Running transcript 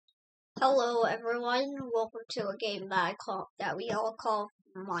Hello everyone, welcome to a game that we all call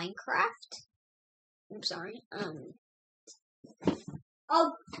Minecraft. I'm sorry.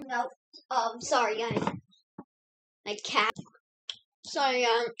 Oh no. Sorry guys. My cat. Sorry,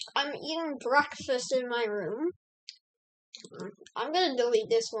 I'm eating breakfast in my room. I'm gonna delete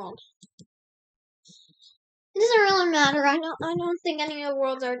this one. It doesn't really matter. I don't think any of the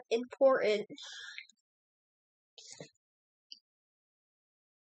worlds are important.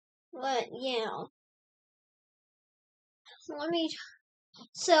 But yeah.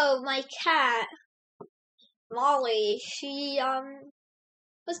 So my cat Molly, she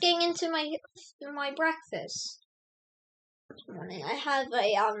was getting into my breakfast this morning. I have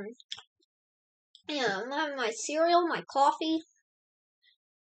I'm having my cereal, my coffee.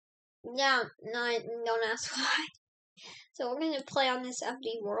 Yeah, no, don't ask why. So we're gonna play on this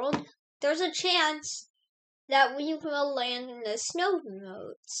empty world. There's a chance that we will land in the snow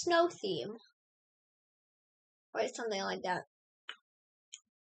theme, or something like that.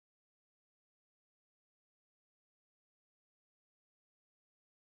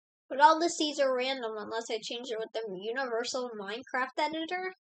 But all the seeds are random unless I change it with the universal Minecraft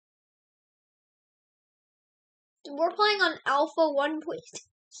editor. We're playing on Alpha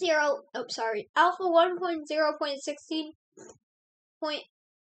 1.0. Oh, sorry, Alpha 1.0.16.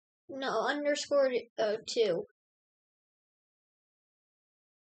 Underscore 2.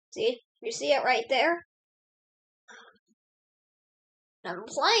 See? You see it right there? I'm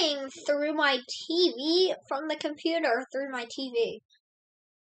playing through my TV from the computer through my TV.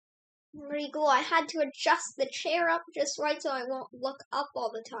 Pretty cool. I had to adjust the chair up just right so I won't look up all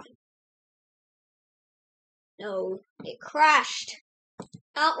the time. No, it crashed.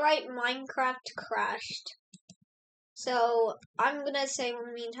 Outright Minecraft crashed. So I'm gonna say in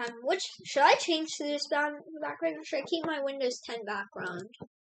the meantime, which should I change to this background, or should I keep my Windows 10 background?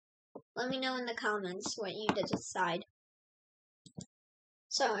 Let me know in the comments what you decide.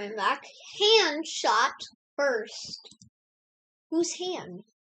 So I'm back. Hand shot first. Whose hand?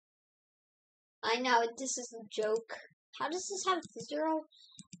 I know, this is a joke. How does this have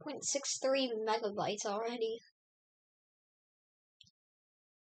 0.63 megabytes already?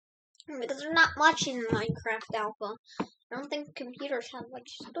 Because there's not much in Minecraft Alpha. I don't think computers have much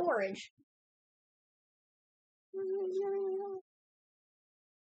storage.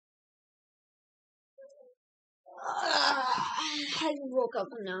 I woke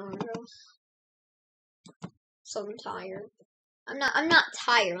up an hour ago. So I'm tired. I'm not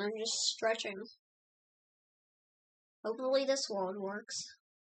tired, I'm just stretching. Hopefully this world works.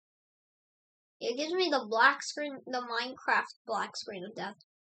 It gives me the black screen, the Minecraft black screen of death.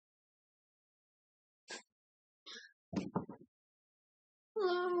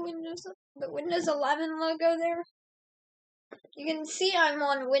 Hello, the Windows 11 logo there. You can see I'm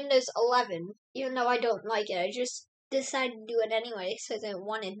on Windows 11, even though I don't like it. I just decided to do it anyway because it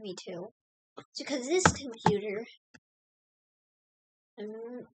wanted me to. It's because this computer.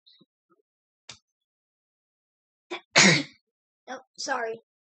 Oh, sorry.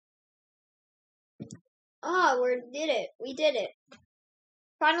 Oh, we did it.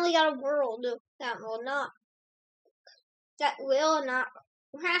 Finally got a world that will not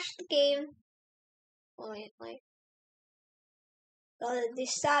crash the game. Wait. The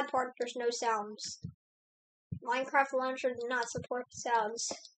sad part, there's no sounds. Minecraft launcher does not support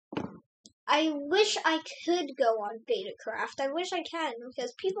sounds. I wish I could go on Betacraft. I wish I can,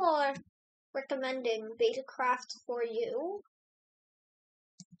 because people are recommending Betacraft for you.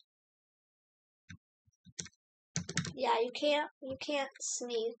 Yeah, you can't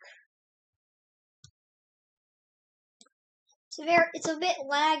sneak. It's a bit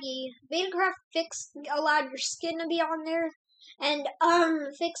laggy. Betacraft allowed your skin to be on there, and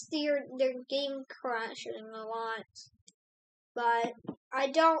fixed their game crashing a lot. But I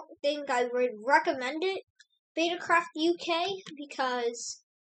don't think I would recommend it, Betacraft UK, because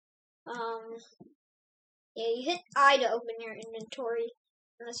yeah, you hit I to open your inventory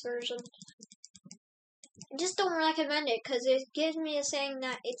in this version. I just don't recommend it because it gives me a saying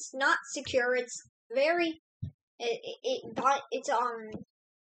that it's not secure. It's very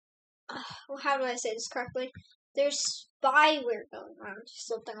how do I say this correctly? There's spyware going on,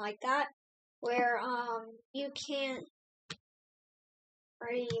 something like that, where you can't,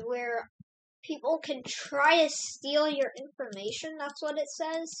 where people can try to steal your information. That's what it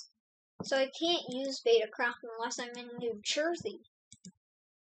says. So I can't use Betacraft unless I'm in New Jersey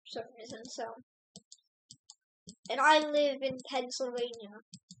for some reason. So, and I live in Pennsylvania.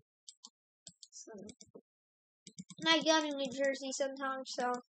 So, and I go to New Jersey sometimes.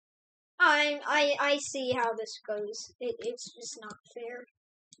 So I see how this goes. It's just not fair.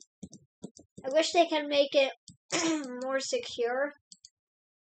 I wish they could make it more secure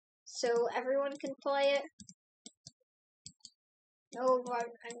so everyone can play it. Oh, I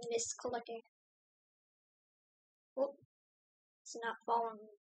missed collecting. Oh, it's not following me.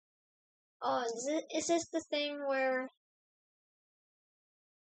 Oh, is this the thing where...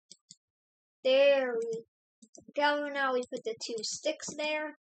 There we go. Now we put the 2 sticks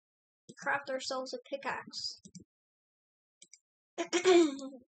there. Craft ourselves a pickaxe.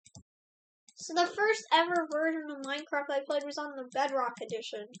 So the first ever version of Minecraft I played was on the Bedrock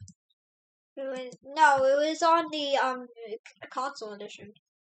edition. It was on the console edition,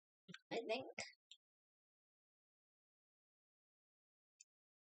 I think.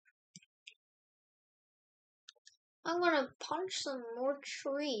 I'm gonna punch some more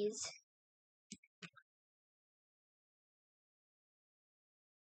trees.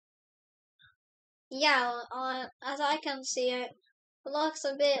 Yeah, as I can see it, it looks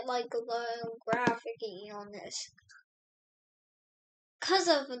a bit like the graphic-y on this. Because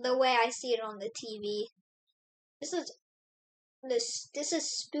of the way I see it on the TV. This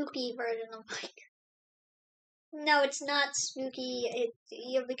is spooky version of Minecraft. No, it's not spooky.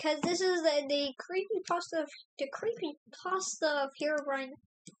 Because this is the creepypasta. The creepypasta of Herobrine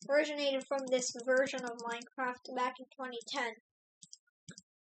originated from this version of Minecraft back in 2010.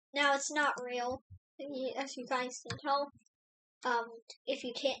 Now it's not real, as you guys can tell. If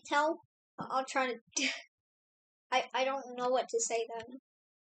you can't tell, I'll try to. I don't know what to say then.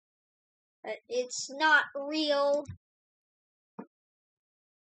 But it's not real.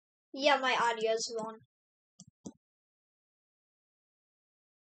 Yeah, my audio's on.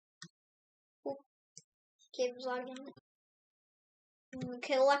 Game's logging.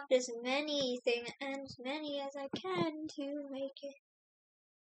 Collect as many as I can to make it.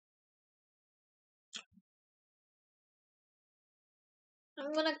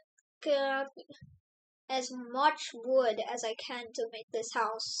 I'm gonna get as much wood as I can to make this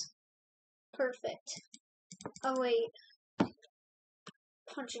house perfect. Oh wait,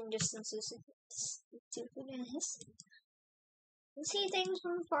 punching distance is stupidness. I see things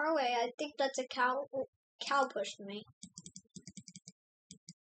from far away. I think that's a cow. Oh, cow pushed me.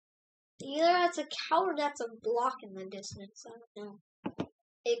 Either that's a cow or that's a block in the distance. I don't know.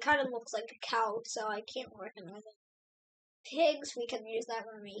 It kind of looks like a cow, so I can't recognize it. Pigs, we can use that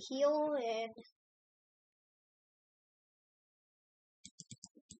when we heal, and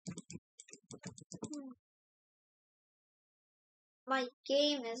my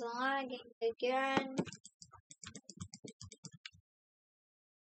game is lagging again.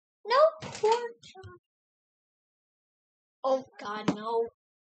 Nope. Oh god, no.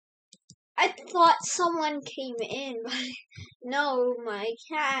 I thought someone came in, but no, my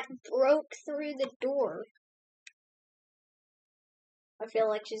cat broke through the door. I feel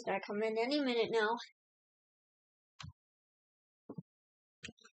like she's gonna come in any minute now.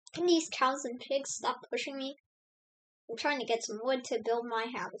 Can these cows and pigs stop pushing me? I'm trying to get some wood to build my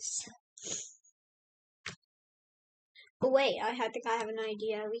house. Oh wait, I think I have an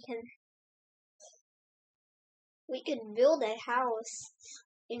idea. We can build a house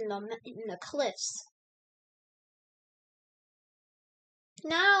in the cliffs.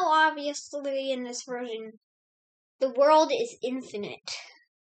 Now, obviously, in this version, the world is infinite.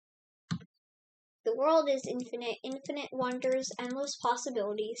 The world is infinite, infinite wonders, endless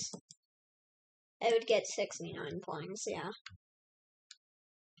possibilities. I would get 69 points, yeah.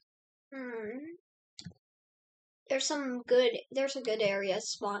 There's a good area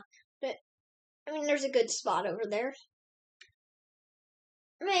spot. But, I mean, there's a good spot over there.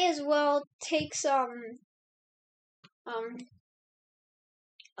 May as well take some,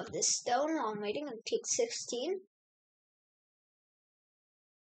 of this stone while I'm waiting and take 16.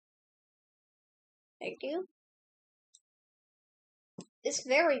 Thank you. It's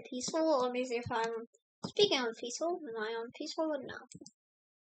very peaceful. Let me see if I'm speaking of peaceful. Am I on peaceful? No.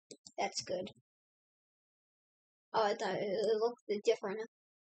 That's good. Oh, I thought it looked different.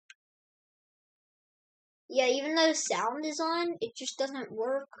 Yeah, even though sound is on, it just doesn't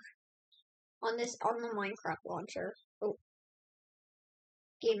work on the Minecraft launcher. Oh.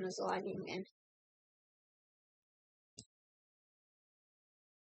 Game is lagging again.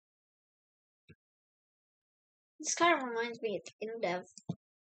 This kind of reminds me of InDev.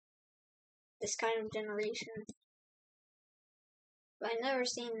 This kind of generation. But I've never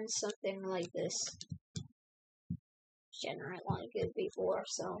seen something like this generate like it before,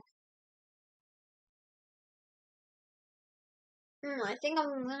 so. I think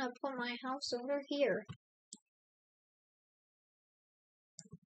I'm gonna put my house over here.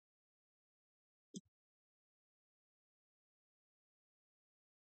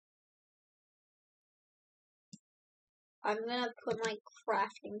 I'm gonna put my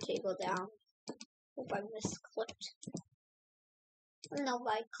crafting table down. Hope I misclicked. No,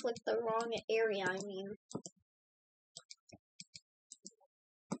 I clicked the wrong area, I mean.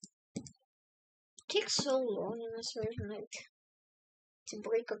 It takes so long in this version, like, to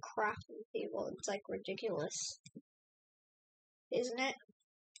break a crafting table. It's, like, ridiculous. Isn't it?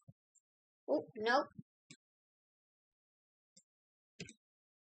 Oh, nope.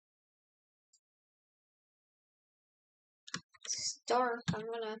 It's dark. I'm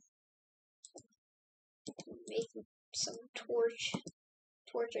gonna make some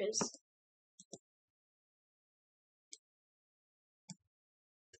torches.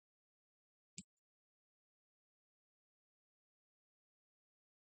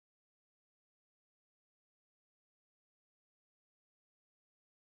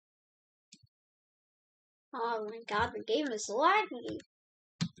 Oh my god, the game is laggy.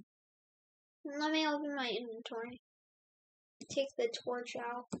 Let me open my inventory. Take the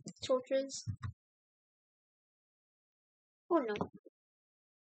torches. Oh no.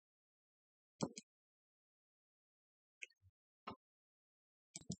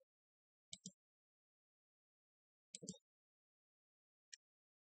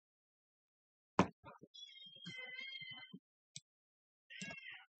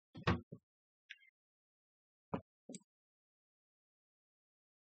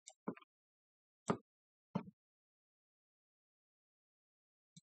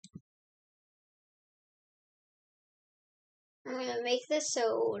 I'm gonna make this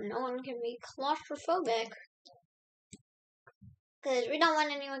so no one can be claustrophobic. Because we don't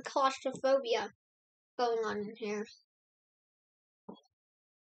want anyone claustrophobia going on in here.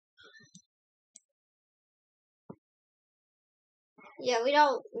 Yeah, we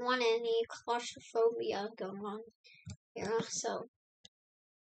don't want any claustrophobia going on here, so.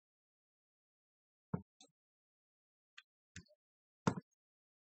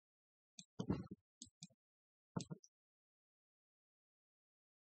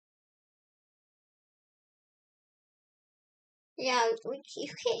 Yeah, you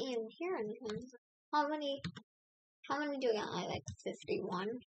can't even hear anything. How many do I got? Like 51.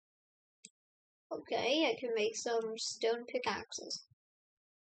 Okay, I can make some stone pickaxes.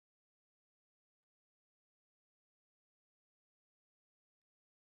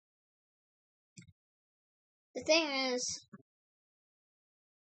 The thing is,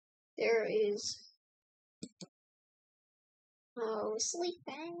 there is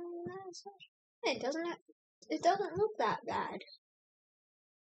sleeping. It doesn't look that bad.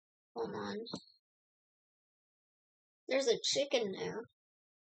 Hold on. There's a chicken there.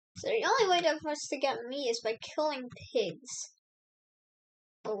 So the only way for us to get meat is by killing pigs.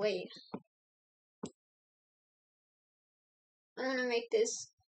 Oh wait. I'm gonna make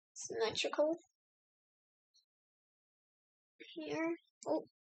this symmetrical. Here. Oh,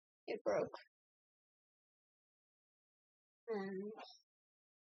 it broke.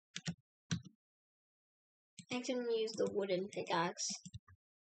 I can use the wooden pickaxe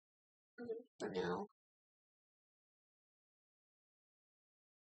for now.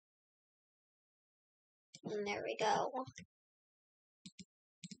 And there we go.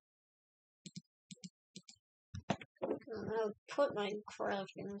 I'm gonna put my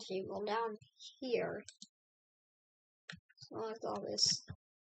crafting table down here. So with all this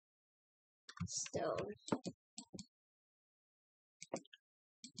stone.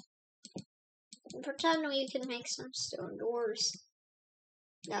 And pretend we can make some stone doors.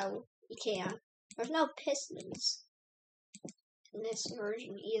 No, you can't. There's no pistons in this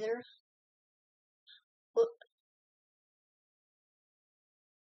version either.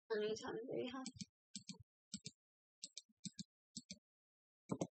 How many times do we have?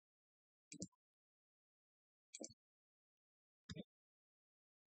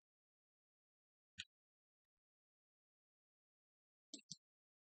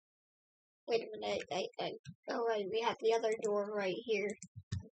 Wait a minute, oh right, we have the other door right here.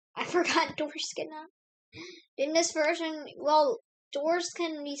 I forgot doors can now. In this version, well, doors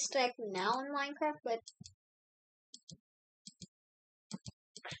can be stuck now in Minecraft, but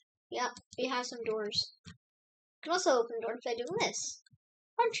yeah, we have some doors. You can also open doors by doing this.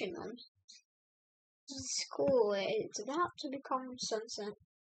 Punching them. This is cool. It's about to become sunset.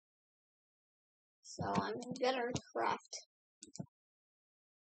 So I'm gonna craft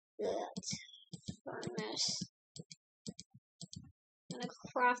that furnace. I'm gonna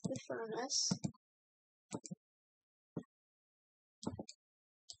craft the furnace.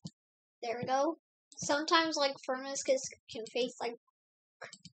 There we go. Sometimes like furnace can face like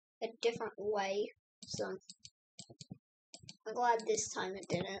a different way. So I'm glad this time it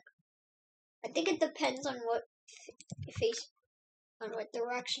didn't. I think it depends on what face on what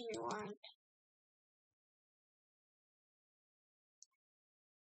direction you are in.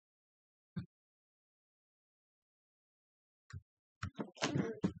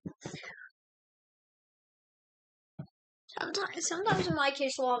 Sometimes in my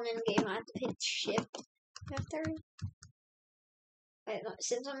case, while I'm in the game, I have to hit shift after.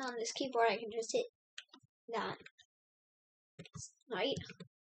 Since I'm on this keyboard, I can just hit that. Right?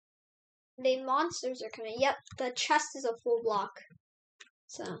 The monsters are coming. Yep, the chest is a full block.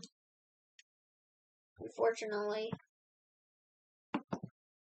 So, unfortunately.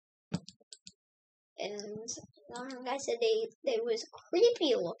 And like I said, they was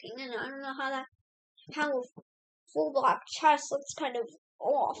creepy looking, and I don't know how a full block chest looks kind of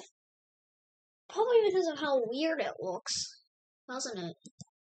off. Probably because of how weird it looks, doesn't it?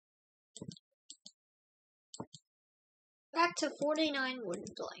 Back to 49 wooden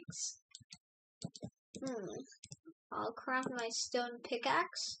planks. I'll craft my stone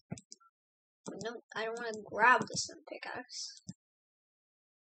pickaxe. No, I don't want to grab the stone pickaxe.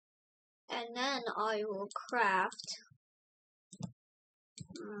 And then I will craft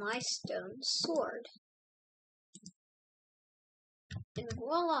my stone sword. And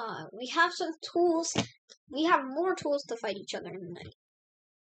voila! We have some tools. We have more tools to fight each other in the night.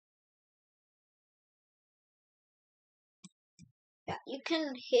 Yeah, you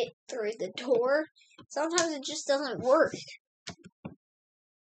can hit through the door. Sometimes it just doesn't work.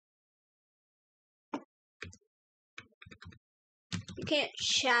 You can't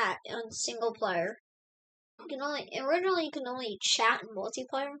chat on single player. Originally you can only chat in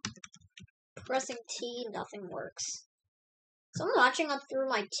multiplayer. Pressing T, nothing works. So I'm watching up through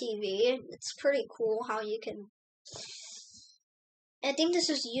my TV. It's pretty cool how you can. I think this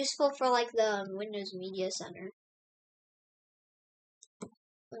is useful for like the Windows Media Center.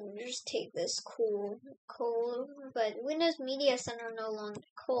 Just take this coal, but Windows Media Center no longer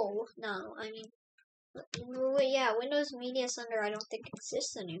coal. No, I mean, yeah, Windows Media Center I don't think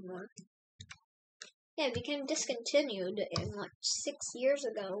exists anymore. Yeah, it became discontinued in like 6 years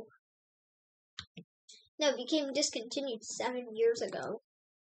ago. No, it became discontinued 7 years ago.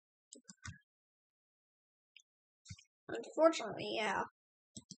 Unfortunately, yeah.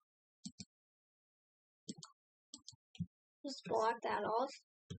 Just block that off.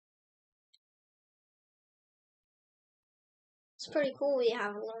 It's pretty cool. We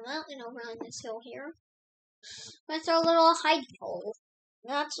have a little mountain over on this hill here. That's our little hiding hole.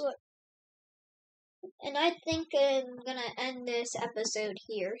 That's what. And I think I'm gonna end this episode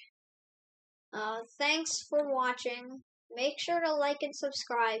here. Thanks for watching. Make sure to like and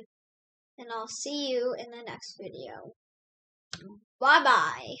subscribe. And I'll see you in the next video.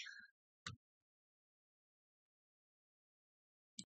 Bye-bye.